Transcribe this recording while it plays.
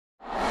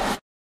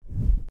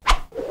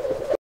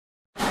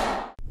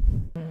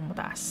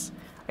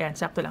Ayan,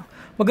 sakto lang.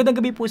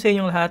 Magandang gabi po sa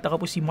inyong lahat.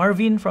 Ako po si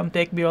Marvin from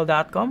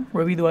techbirol.com,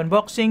 where we do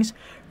unboxings,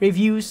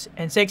 reviews,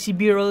 and sexy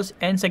birrols.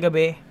 And sa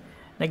gabi,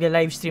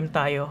 nagla-livestream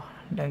tayo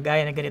ng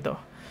gaya na ganito.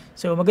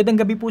 So, magandang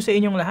gabi po sa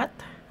inyong lahat.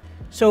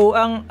 So,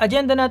 ang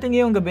agenda natin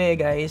ngayong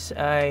gabi, guys,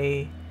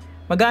 ay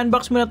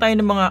mag-unbox muna tayo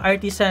ng mga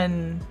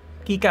Artisan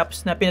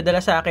keycaps na pinadala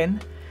sa akin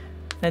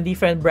ng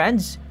different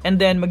brands. And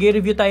then,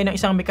 mag-review tayo ng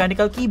isang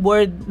mechanical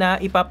keyboard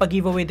na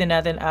ipapag-giveaway din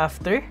natin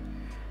after.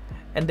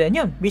 And then,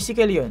 yun.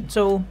 Basically, yun.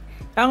 So,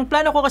 ang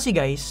plano ko kasi,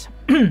 guys,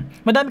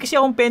 madami kasi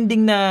akong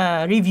pending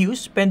na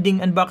reviews,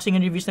 pending unboxing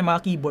and reviews ng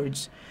mga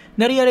keyboards.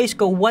 Na-realize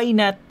ko, why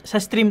not sa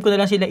stream ko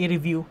na lang sila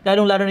i-review?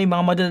 Lalong-lalo na yung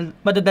mga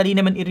madadali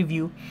naman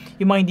i-review.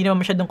 Yung mga hindi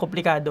naman masyadong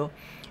komplikado.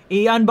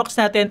 I-unbox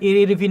natin,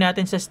 i-review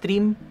natin sa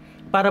stream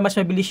para mas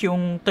mabilis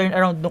yung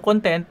turnaround ng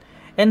content.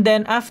 And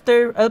then,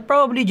 after, I'll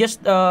probably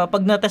just,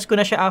 pag na-test ko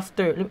na siya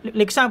after,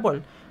 like example,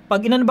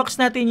 pag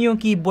in-unbox natin yung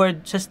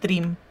keyboard sa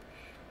stream,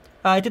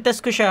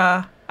 iti-test ko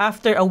siya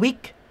after a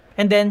week,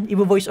 and then,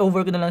 i-voice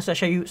over ko na lang sa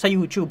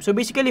YouTube. So,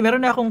 basically,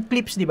 meron na akong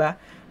clips, di ba,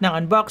 ng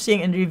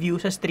unboxing and review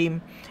sa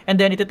stream, and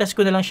then, iti-test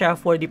ko na lang siya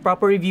for the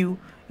proper review,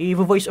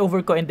 i-voice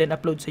over ko, and then,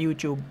 upload sa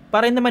YouTube.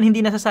 Para naman,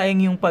 hindi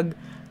nasasayang yung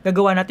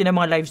paggagawa natin ng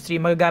mga live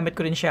stream, magagamit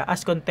ko rin siya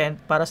as content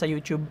para sa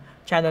YouTube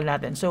channel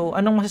natin. So,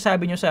 anong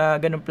masasabi nyo sa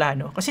ganung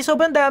plano? Kasi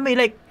sobrang dami,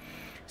 like,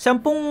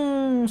 10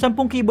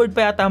 keyboard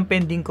pa yata ang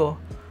pending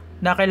ko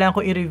na kailangan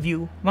ko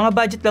i-review. Mga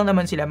budget lang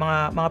naman sila,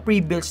 mga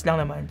pre-builds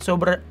lang naman.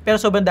 Pero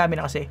sobrang dami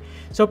na kasi.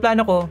 So,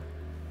 plano ko,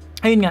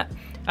 ayun nga,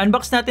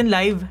 unbox natin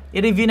live,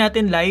 i-review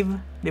natin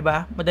live, 'di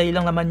ba? Madali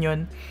lang naman 'yon.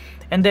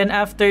 And then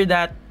after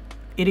that,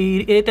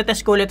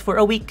 i-test ko ulit for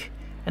a week.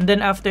 And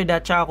then after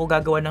that, tsaka ako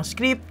gagawa ng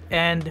script,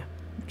 and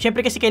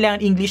syempre kasi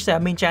kailangan English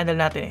sa main channel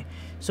natin eh.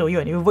 So,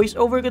 yun, i-voice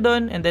over ko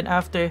doon, and then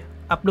after,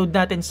 upload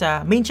natin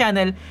sa main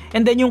channel,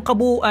 and then yung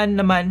kabuuan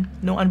naman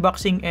nung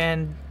unboxing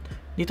and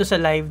dito sa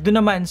live, doon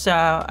naman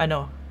sa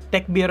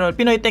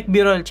Pinoy Tech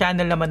Birrol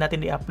channel naman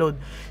natin i-upload.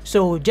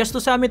 So, just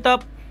to sum it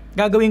up,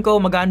 gagawin ko,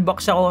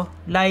 mag-unbox ako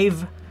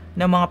live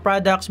ng mga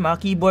products,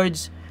 mga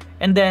keyboards,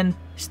 and then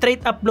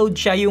straight upload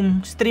siya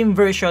yung stream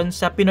version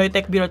sa Pinoy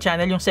Tech Birrol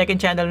channel, yung second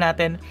channel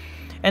natin.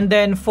 And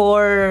then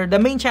for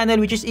the main channel,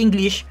 which is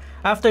English,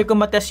 after ko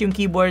matest yung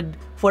keyboard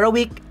for a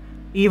week,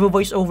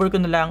 i-voice over ko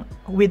na lang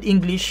with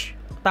English,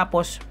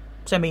 tapos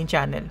sa main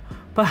channel.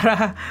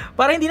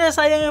 Para hindi na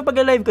sayang yung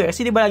pag-live ko eh.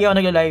 Kasi di ba lagi ako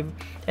nag-live?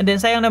 And then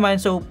sayang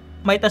naman, so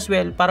might as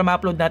well para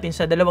ma-upload natin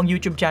sa dalawang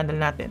YouTube channel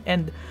natin.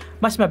 And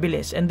mas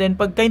mabilis. And then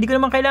pagka hindi ko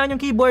naman kailangan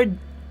yung keyboard,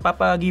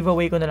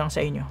 papa-giveaway ko na lang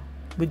sa inyo.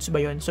 Goods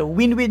ba yun? So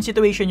win-win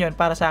situation yun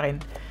para sa akin.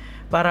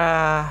 Para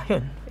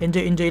yun,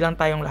 enjoy lang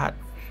tayong lahat.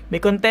 May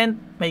content,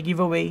 may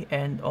giveaway,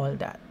 and all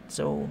that.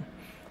 So,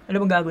 ano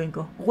bang gagawin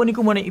ko? Kukunin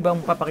ko muna yung ibang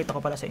papakita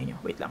ko pala sa inyo.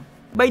 Wait lang.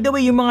 By the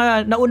way, yung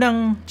mga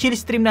naunang chill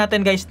stream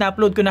natin, guys,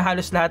 na-upload ko na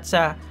halos lahat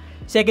sa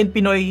second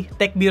Pinoy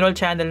Tech Birrol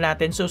channel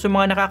natin. So, sa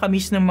mga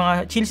nakakamiss ng mga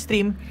chill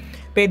stream,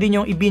 pwede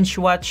nyong i-binge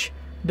watch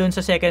doon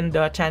sa second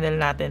channel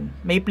natin.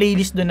 May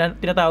playlist doon na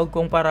tinatawag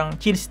kong parang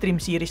chill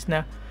stream series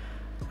na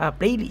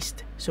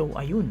playlist. So,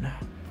 ayun.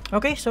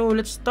 Okay, so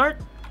let's start.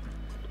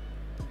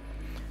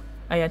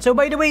 Ayan. So,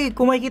 by the way,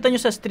 kung makikita nyo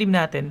sa stream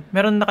natin,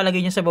 meron nakalagay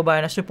nyo sa baba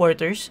na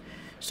supporters.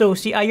 So,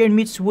 si Iron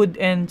Meets Wood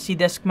and si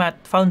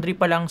Deskmats Foundry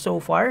pa lang so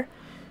far.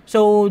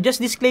 So, just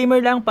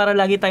disclaimer lang para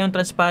lagi tayong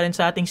transparent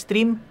sa ating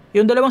stream.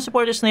 Yung dalawang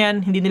supporters na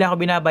yan, hindi nila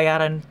ako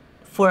binabayaran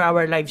for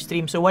our live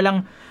stream. So,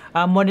 walang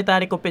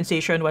monetary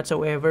compensation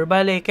whatsoever.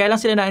 Bale, kaya lang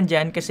sila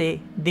naandyan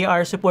kasi they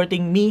are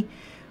supporting me.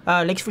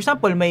 Like for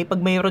example, pag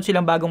mayroon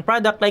silang bagong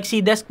product, like si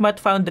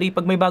Deskmats Foundry,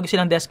 pag may bago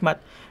silang Deskmat,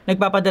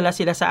 nagpapadala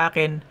sila sa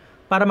akin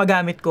para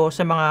magamit ko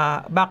sa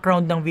mga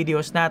background ng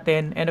videos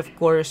natin. And of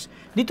course,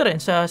 dito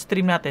rin sa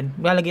stream natin,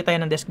 lalagay tayo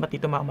ng Deskmat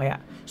dito mamaya.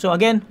 So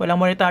again, walang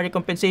monetary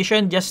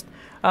compensation, just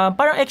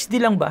parang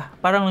XD lang ba?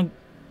 Parang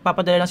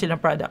papadala lang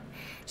silang product.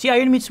 Si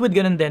Iron Meets Wood,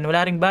 ganun din,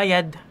 wala ring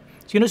bayad.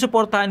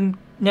 Sinusuportahan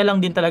niya lang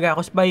din talaga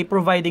ako by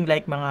providing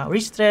like mga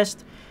wrist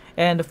rest,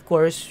 and of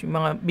course, yung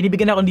mga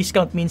binibigyan ako ng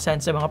discount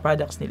minsan sa mga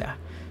products nila.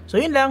 So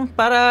yun lang,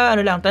 para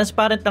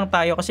transparent lang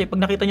tayo, kasi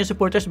pag nakita nyo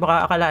supporters,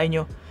 baka akalain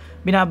nyo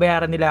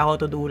binabayaran nila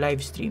ako to do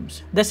live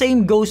streams. The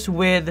same goes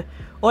with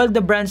all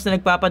the brands na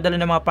nagpapadala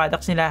ng mga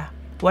products nila.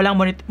 Walang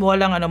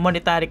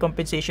monetary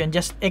compensation,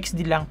 just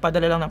XD lang,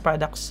 padala lang ng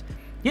products.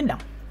 Yun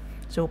lang.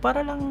 So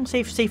para lang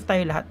safe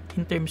tayo lahat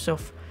in terms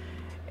of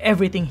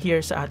everything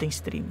here sa ating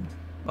stream.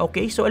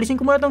 Okay, so alisin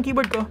ko muna tong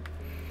keyboard ko,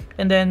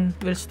 and then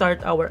we'll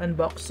start our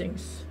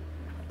unboxings.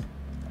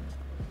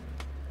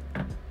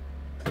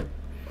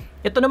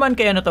 Ito naman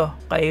kay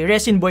kay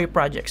Resin Boy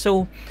Project.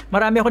 So,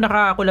 marami ako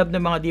nakakolab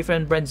ng mga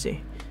different brands eh.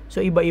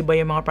 So, iba-iba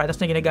yung mga products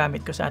na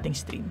ginagamit ko sa ating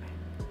stream.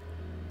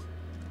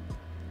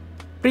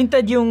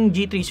 Printed yung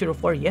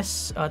G304,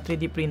 yes,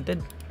 3D printed.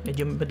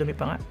 Medyo madumi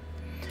pa nga.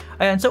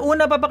 Ayan, so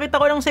una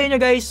papakita ko lang sa inyo,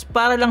 guys,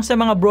 para lang sa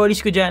mga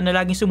brolies ko dyan na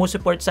laging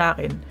sumusupport sa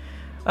akin.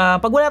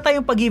 Pag wala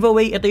tayong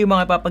pag-giveaway, ito yung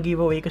mga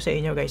papag-giveaway ko sa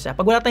inyo, guys.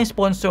 Pag wala tayong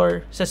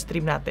sponsor sa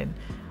stream natin,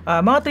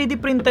 mga 3D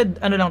printed,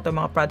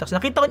 mga products.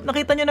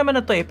 Nakita nyo naman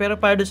na to eh, pero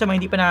para doon sa mga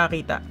hindi pa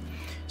nakakita.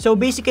 So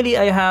basically,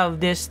 I have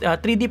this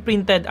 3D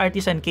printed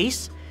Artisan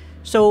case.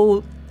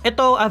 So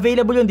ito,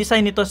 available yung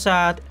design nito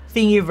sa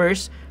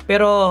Thingiverse,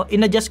 pero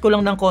in-adjust ko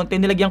lang ng konti,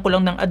 nilagyan ko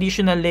lang ng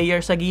additional layer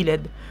sa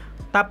gilid.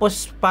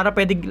 Tapos para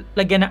pwede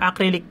lagyan ng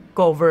acrylic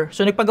cover.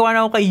 So nagpagawa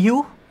na ako kay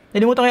Yu,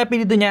 nalimutan ko yung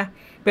apelido niya,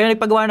 pero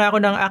nagpagawa na ako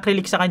ng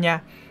acrylic sa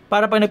kanya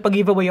para pag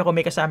nagpag-giveaway ako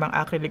may kasamang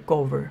acrylic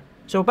cover.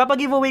 So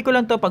papag-giveaway ko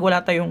lang to pag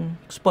wala tayong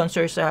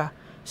sponsor sa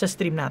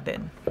stream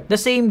natin. The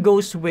same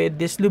goes with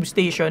this lube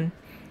station.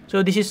 So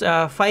this is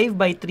a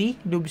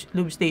 5x3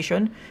 lube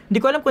station. Hindi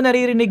ko alam kung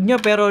naririnig nyo,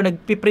 pero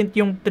nagpiprint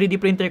yung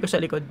 3D printer ko sa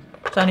likod.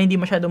 Sana hindi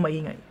masyadong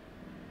maingay.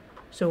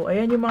 So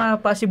ayan yung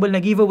mga possible na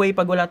giveaway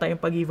pag wala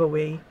tayong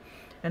pag-giveaway.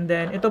 And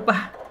then ito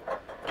pa,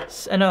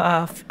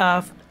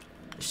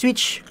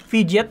 switch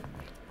fidget.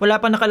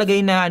 Wala pang nakalagay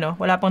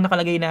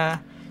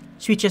na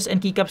switches and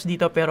keycaps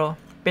dito, pero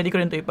pwede ko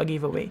rin ito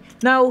ipag-giveaway.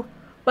 Now,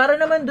 para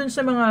naman dun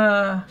sa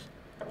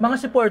mga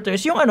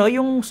supporters, yung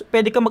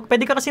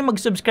pwede ka kasi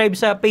mag-subscribe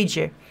sa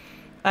page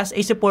as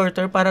a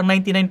supporter, parang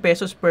 99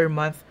 pesos per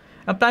month.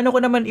 Ang plano ko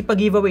naman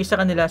ipag-giveaway sa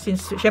kanila,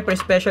 since syempre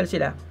special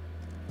sila,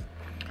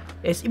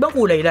 is ibang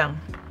kulay lang.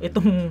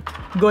 Itong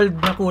gold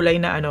na kulay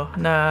na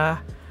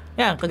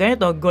yan, kagaya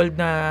nito, gold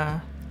na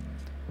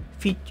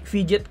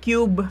fidget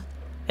cube,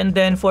 and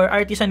then for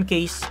Artisan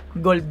case,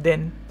 gold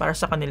din para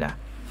sa kanila.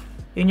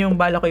 Yun yung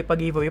bala ko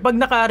ipag-giveaway. Pag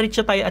naka-reach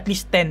na tayo at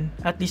least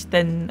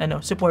 10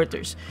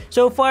 supporters.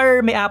 So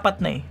far may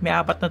 4 na May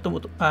 4 na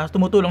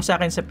tumutulong sa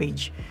akin sa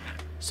page.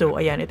 So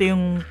ayan, ito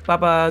yung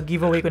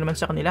papa-giveaway ko naman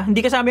sa kanila.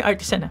 Hindi kasama yung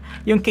Artisan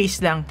yung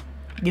case lang,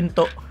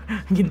 ginto.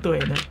 Ginto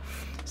no?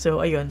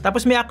 So ayun.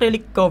 Tapos may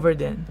acrylic cover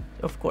din,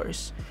 of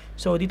course.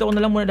 So dito ko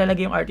na lang muna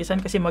lalagay yung Artisan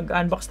kasi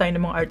mag-unbox tayo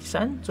ng mga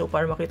Artisan. So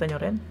para makita nyo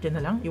rin, dyan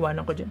na lang,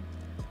 iwanan ko dyan.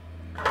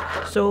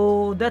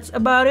 So that's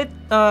about it.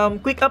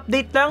 Quick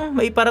update lang,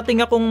 may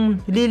parating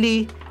akong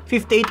Lily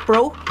 58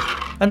 Pro.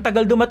 Ang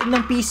tagal dumating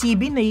ng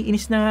PCB,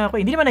 naiinis na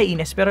ako. Hindi naman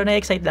naiinis, pero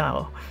na-excite lang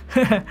ako.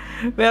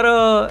 Pero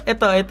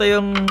ito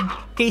yung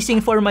casing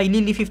for my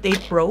Lily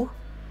 58 Pro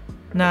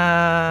na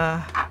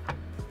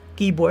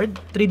keyboard.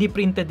 3D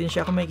printed din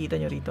siya, kung makikita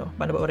nyo rito.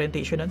 Paano ba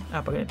orientation nun?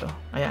 Pag ganito.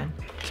 Ayan.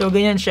 So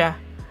ganyan siya.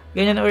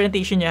 Ganyan ang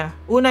orientation niya.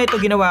 Una, ito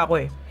ginawa ko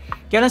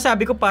Kaya lang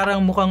sabi ko parang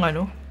mukhang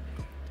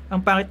ang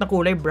pangit na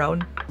kulay,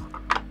 brown.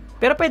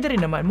 Pero pwede rin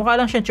naman. Mukha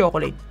lang siyang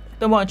chocolate.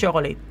 Ito mukhang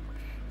chocolate.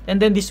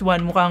 And then this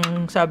one, mukhang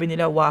sabi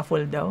nila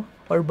waffle daw.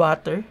 Or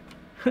butter.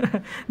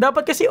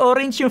 Dapat kasi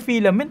orange yung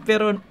filament.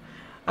 Pero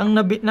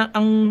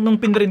nung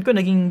pinrint ko,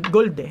 naging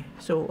gold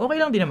So,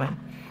 okay lang din naman.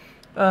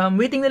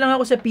 Waiting na lang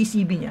ako sa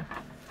PCB niya.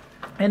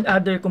 And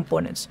other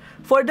components.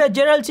 For the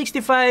Gerald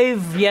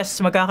 65, yes,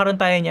 magkakaroon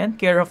tayo niyan.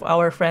 Care of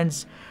our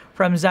friends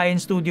from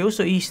Zion Studio.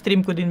 So,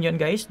 i-stream ko din yon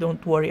guys.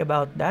 Don't worry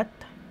about that.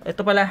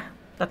 Ito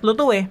pala. 3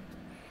 to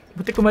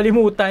Buti ko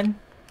malimutan.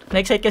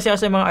 Na-excite kasi ako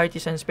sa mga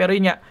Artisans. Pero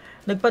yun nga,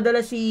 nagpadala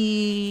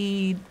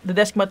si The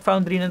Deskmat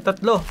Foundry ng 3.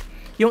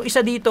 Yung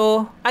isa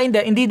dito,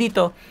 hindi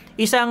dito.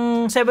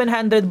 Isang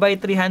 700 by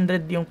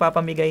 300 yung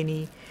papamigay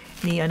ni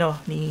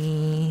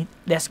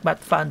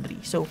Deskmat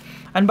Foundry. So,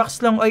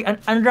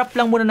 unwrap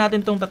lang muna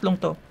natin tong 3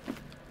 to.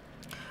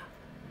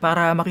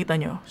 Para makita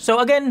nyo.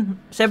 So, again,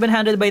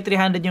 700 by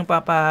 300 yung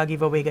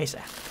papa-giveaway guys.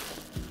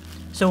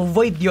 So,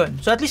 void yon.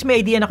 So, at least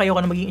may idea na kayo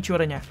kung ano maging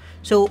itsura niya.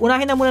 So,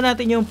 unahin na muna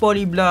natin yung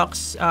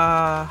polyblocks.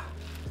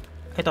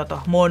 Ito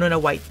mono na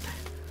white.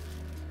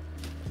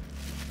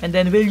 And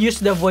then, we'll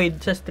use the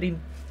void sa stream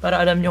para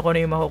alam nyo kung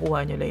ano yung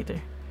makukuha nyo later.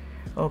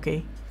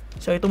 Okay.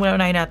 So, ito muna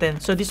unahin natin.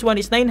 So, this one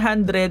is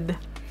 900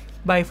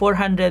 by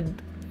 400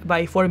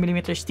 by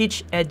 4mm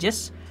stitch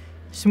edges.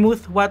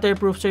 Smooth,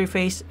 waterproof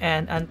surface,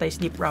 and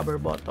anti-slip rubber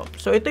bottom.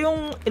 So, ito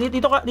yung,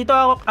 dito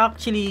ako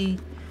actually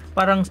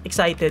parang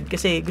excited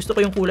kasi gusto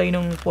ko yung kulay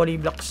ng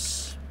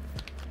polyblocks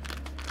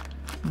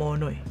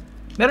mono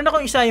Meron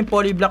akong isa yung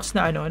polyblocks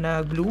na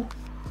na glue.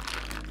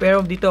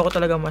 Pero dito ako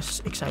talaga mas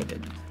excited.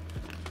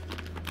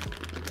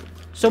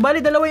 So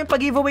bali dalawa yung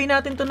pag-giveaway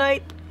natin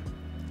tonight.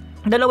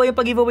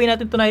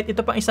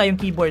 Ito pang isa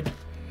yung keyboard.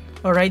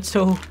 Alright,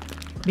 so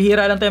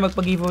bihira lang tayo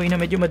magpag-giveaway na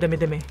medyo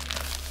madami-dami.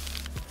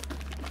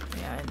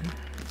 Ayan.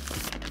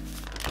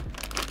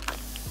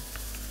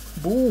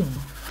 Boom.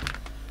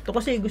 Ito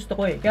kasi gusto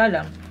ko Kaya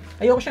lang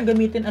ayoko siyang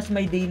gamitin as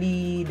my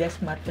daily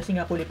desk mat kasi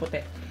nga kulay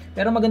puti.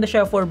 Pero maganda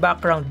siya for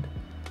background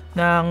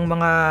ng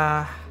mga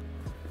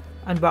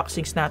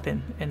unboxings natin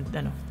and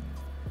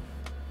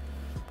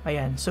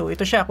Ayan, so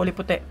ito siya kulay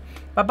puti.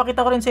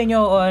 Papakita ko rin sa inyo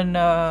on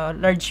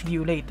large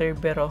view later,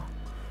 pero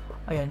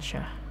ayan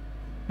siya.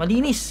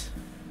 Malinis.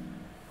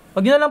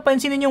 Wag niyo na lang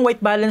pansinin yung white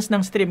balance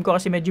ng stream ko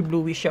kasi medyo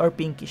bluish siya or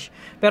pinkish.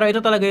 Pero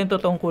ito talaga yung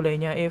totoong kulay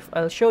niya. If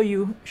I'll show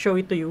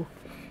it to you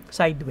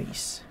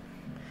sideways.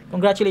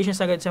 Congratulations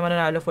agad sa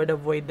mananalo for the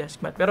Void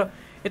Deskmat. Pero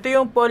ito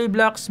yung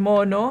Polyblocks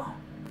Mono.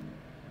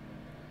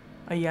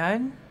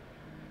 Ayan.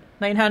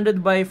 900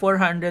 by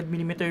 400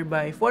 mm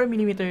by 4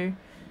 mm.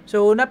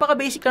 So,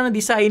 napaka-basic lang na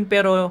design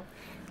pero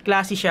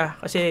classy siya.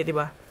 Kasi, di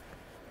ba,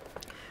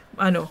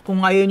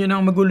 kung ayaw nyo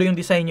nang magulo yung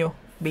design nyo,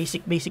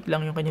 basic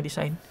lang yung kanya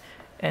design.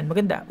 And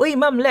maganda. Uy,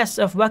 Ma'am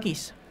Les of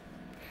Bucky's.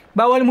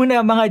 Bawal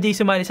muna mga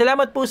J sumali.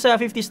 Salamat po sa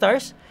 50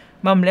 stars,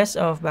 Ma'am Les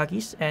of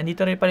Bakis. And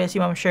dito rin pala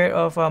si Ma'am Share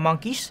of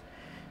Monkeys.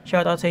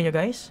 Shout out sa inyo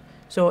guys.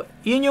 So,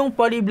 yun yung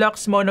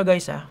Polyblocks Mono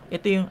guys ha.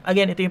 Ito yung,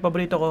 again, ito yung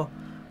paborito ko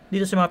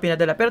dito sa mga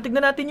pinadala. Pero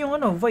tignan natin yung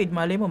Void.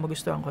 Malay mo,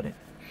 magustuhan ko rin.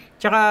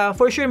 Tsaka,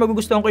 for sure,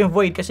 magugustuhan ko yung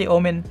Void kasi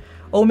Omen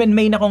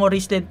main ako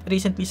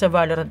recently sa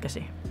Valorant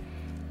kasi.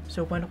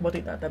 So, paano ko ba ito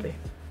itatabi?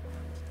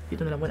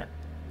 Dito na lang muna.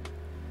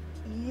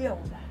 Yo.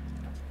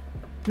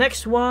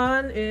 Next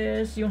one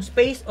is yung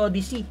Space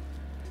Odyssey.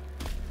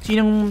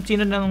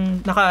 Sino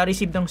nang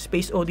naka-receive ng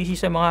Space Odyssey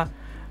sa mga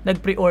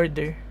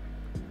nag-pre-order?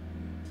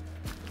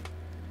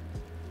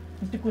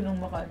 Hindi ko nang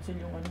makancel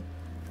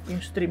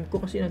yung stream ko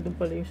kasi nandun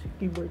pala yung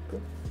keyboard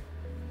ko.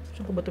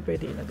 Saan ko ba ito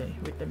pwede ilagay?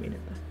 Wait a minute.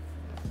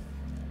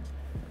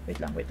 Wait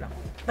lang.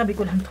 Tabi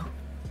ko lang to.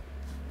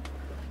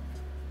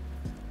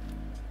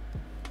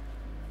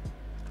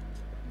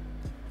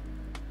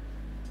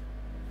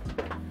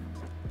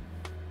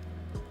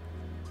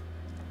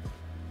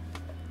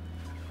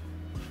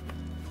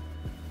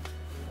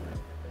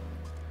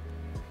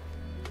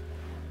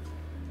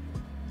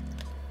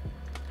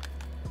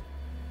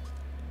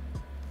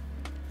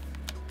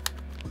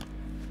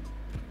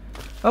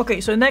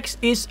 Okay, so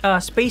next is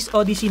Space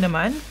Odyssey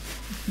naman.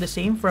 The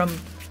same from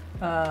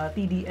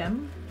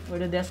TDM or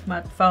the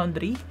Deskmat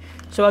Foundry.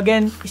 So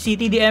again, si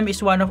TDM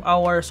is one of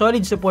our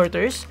solid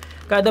supporters.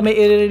 Kada may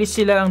i-release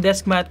sila ang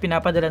Deskmat,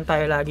 pinapadalan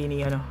tayo lagi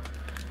ni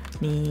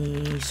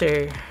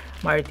Sir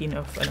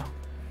Martin of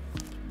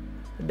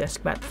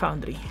Deskmat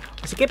Foundry.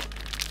 Masikip,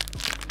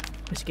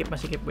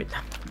 wait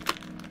lang.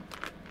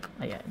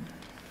 Ayan.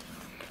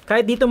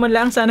 Kahit dito man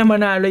lang, sana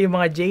manalo yung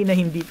mga J na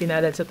hindi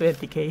pinalad sa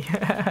 20k.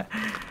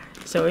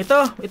 So,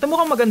 ito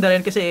mukhang maganda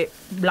rin kasi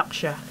black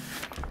siya.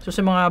 So,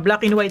 sa mga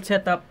black and white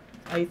setup,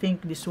 I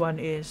think this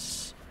one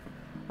is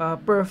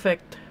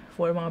perfect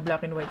for mga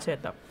black and white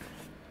setup.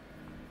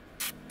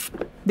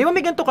 Di ba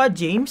may ganito ka,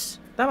 James?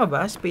 Tama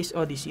ba? Space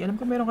Odyssey.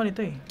 Alam ko meron ka nito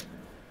eh.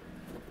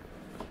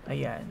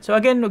 Ayan. So,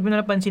 again, huwag mo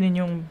na napansinin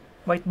yung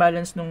white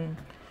balance nung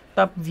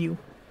top view.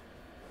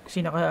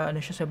 Kasi naka,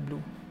 siya sa blue.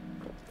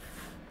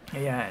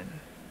 Ayan.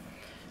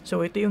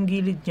 So, ito yung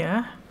gilid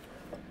niya.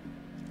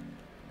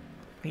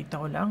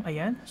 Kita ko lang,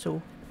 ayan. So,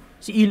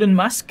 si Elon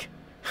Musk,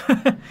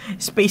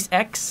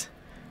 SpaceX.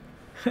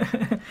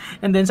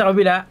 And then sa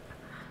kabila,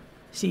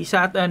 si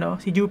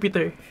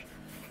Jupiter.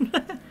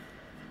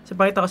 So,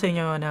 pakita ko sa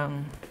inyo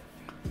ng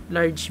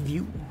large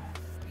view.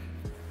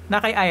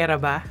 Kay Ira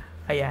ba?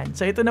 Ayan.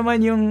 So, ito naman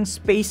yung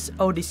Space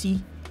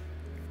Odyssey.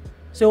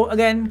 So,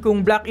 again,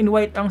 kung black and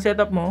white ang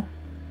setup mo,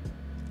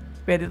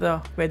 pwede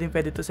to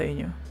sa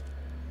inyo.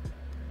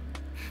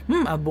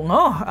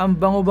 Abungo. Ang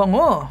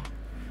bango-bango.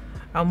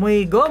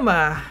 Amoy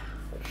goma.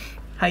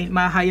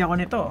 Mahay ako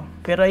nito.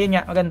 Pero ayun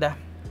nga, maganda.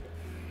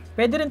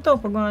 Pwede rin to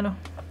pag mga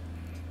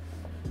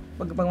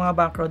pag mga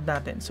background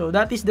natin. So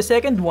that is the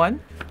second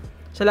one.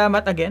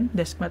 Salamat again,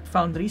 Deskmat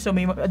Foundry. So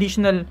may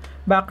additional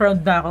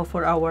background na ako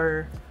for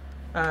our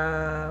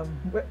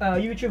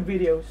YouTube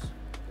videos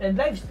and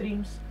live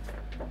streams.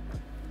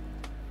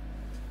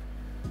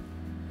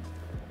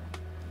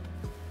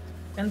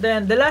 And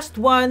then the last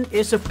one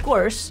is of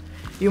course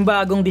yung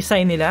bagong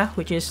design nila,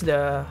 which is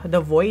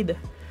the Void.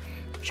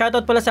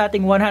 Shoutout pala sa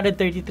ating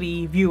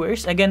 133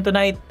 viewers. Again,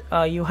 tonight,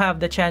 you have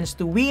the chance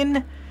to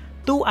win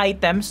 2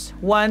 items.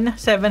 One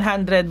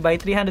 700 by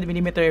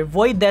 300mm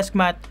Void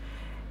Deskmat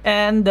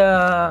and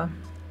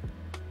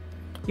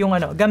yung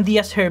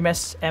Gamdias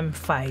Hermes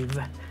M5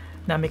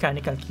 na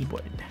mechanical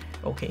keyboard.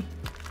 Okay.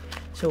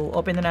 So,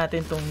 open na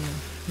natin tong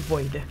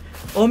Void.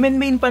 Omen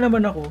main pa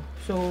naman ako.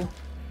 So,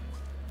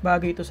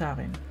 bagay ito sa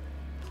akin.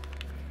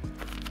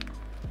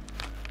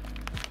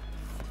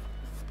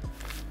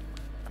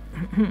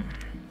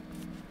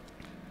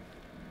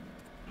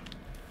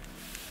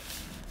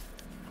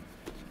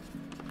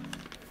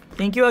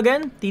 Thank you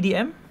again,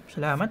 TDM.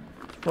 Salamat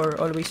for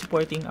always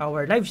supporting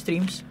our live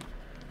streams.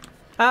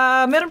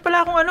 Meron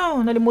pala akong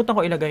nalimutan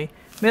ko ilagay.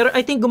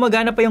 I think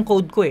gumagana pa yung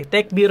code ko eh.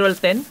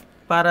 TechBirol10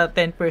 para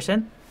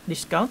 10%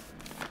 discount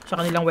sa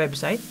kanilang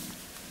website.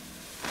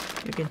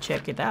 You can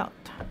check it out.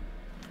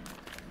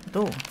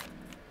 Ito.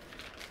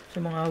 Sa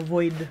mga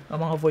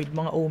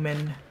mga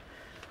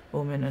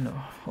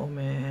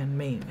Omen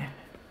main.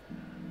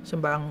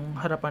 Saan ba ang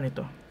harapan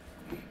ito?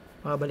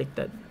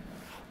 Makabaliktad.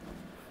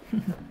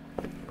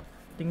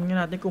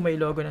 Tingnan natin kung may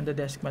logo ng The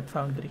Deskmat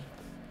Foundry.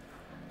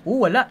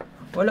 Wala.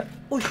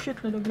 Oh shit,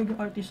 nalaglag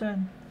yung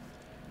Artisan.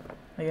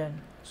 Ayan.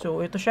 So,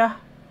 ito siya.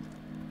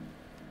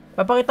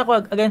 Papakita ko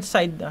again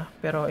side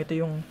pero ito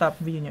yung top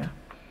view niya.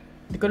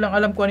 Hindi ko lang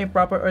alam kung ano yung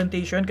proper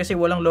orientation kasi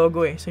walang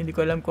logo eh. So, hindi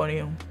ko alam kung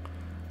ano yung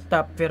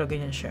top pero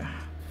ganyan siya.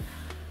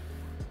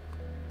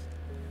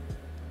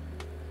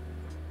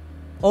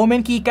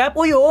 Omen keycap?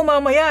 Uy, oo,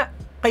 mamaya.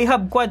 Kay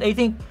Hub Quad, I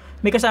think,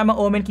 may kasamang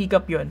Omen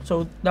keycap yun.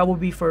 So, that would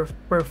be for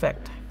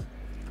perfect.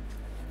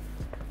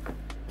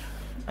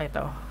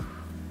 Ito.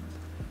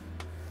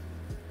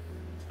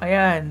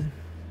 Ayan.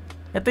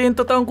 Ito yung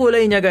totoong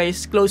kulay niya,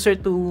 guys. Closer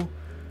to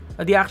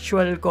the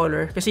actual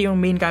color. Kasi yung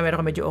main camera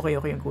ko medyo okay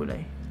yung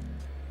kulay.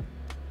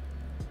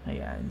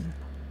 Ayan.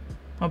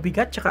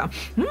 Mabigat, tsaka,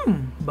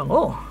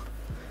 bango.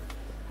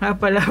 Nga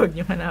pala, huwag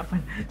niyong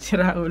hanapan.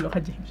 Sira ulo ka,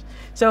 James.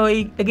 So,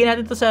 lagyan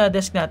natin to sa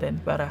desk natin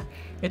para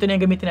ito na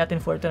yung gamitin natin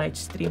for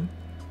tonight's stream.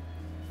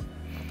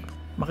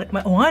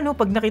 O nga, no,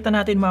 pag nakita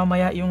natin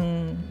mamaya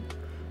yung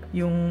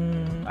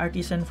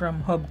Artisan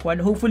from Hub Quad,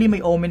 hopefully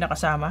may omen na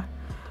kasama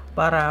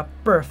para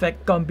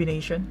perfect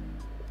combination.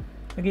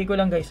 Lagay ko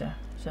lang, guys,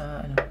 sa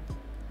ano.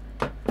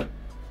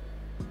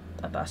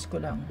 Tataas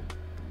ko lang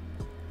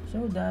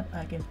so that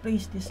I can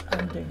place this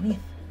underneath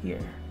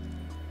here.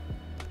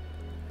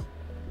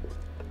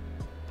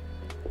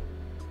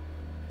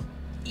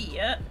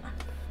 Yeah.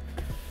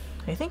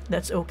 I think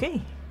that's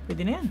okay.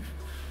 Pwede na yan.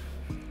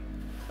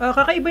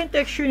 Kakaiba yung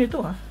texture nito,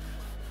 ha.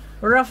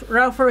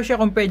 Rougher siya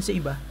compared sa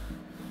iba.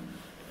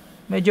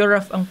 Medyo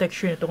rough ang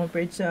texture nito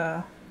compared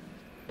sa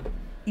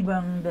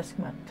ibang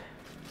Deskmat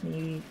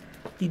ni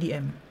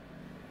TDM.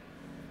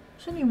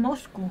 Saan yung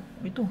mouse ko?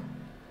 Ito.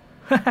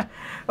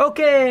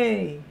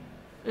 Okay.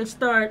 Let's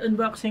start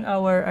unboxing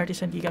our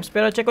Artisan keycaps.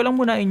 Pero check ko lang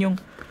muna inyong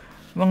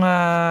mga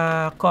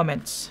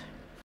comments.